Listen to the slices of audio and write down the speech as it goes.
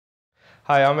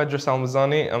Hi, I'm Edres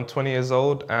I'm 20 years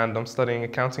old and I'm studying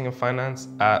Accounting and Finance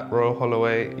at Royal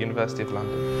Holloway, University of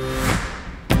London.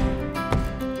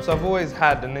 So I've always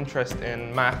had an interest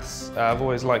in maths. I've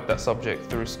always liked that subject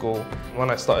through school.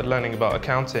 When I started learning about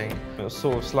accounting, it was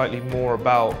sort of slightly more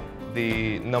about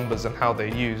the numbers and how they're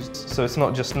used. So it's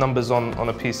not just numbers on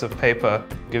a piece of paper,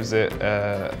 it gives it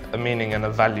a meaning and a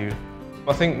value.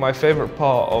 I think my favourite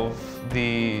part of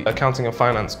the Accounting and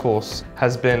Finance course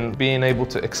has been being able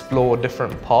to explore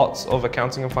different parts of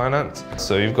accounting and finance.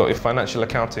 So you've got your financial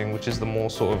accounting, which is the more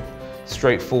sort of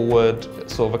straightforward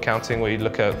sort of accounting where you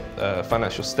look at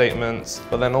financial statements.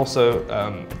 But then also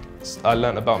I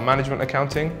learned about management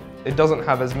accounting. It doesn't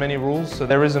have as many rules, so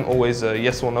there isn't always a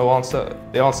yes or no answer.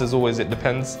 The answer is always it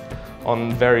depends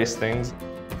on various things.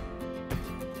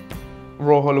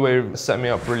 Royal Holloway set me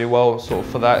up really well sort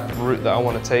of for that route that I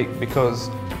want to take, because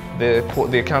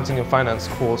the Accounting and Finance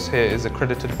course here is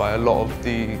accredited by a lot of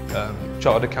the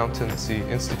Chartered Accountancy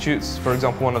Institutes. For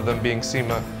example, one of them being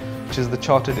CIMA, which is the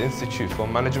Chartered Institute for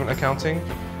Management Accounting.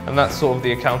 And that's sort of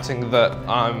the accounting that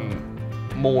I'm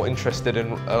more interested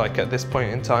in, like at this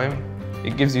point in time.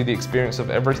 It gives you the experience of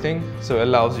everything, so it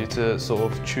allows you to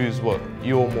sort of choose what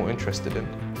you're more interested in.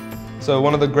 So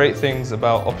one of the great things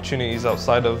about opportunities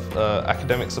outside of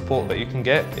academic support that you can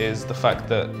get is the fact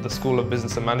that the School of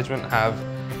Business and Management have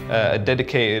a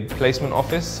dedicated placement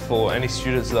office for any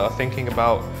students that are thinking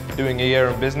about doing a year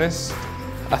in business.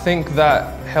 I think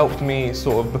that helped me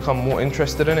sort of become more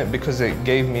interested in it, because it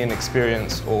gave me an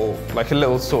experience, or like a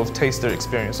little sort of taster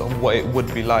experience of what it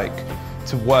would be like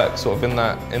to work sort of in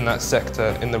that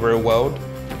sector in the real world.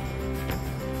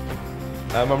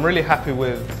 I'm really happy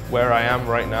with where I am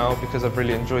right now because I've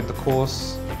really enjoyed the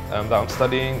course that I'm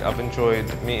studying. I've enjoyed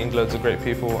meeting loads of great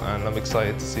people and I'm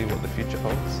excited to see what the future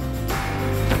holds.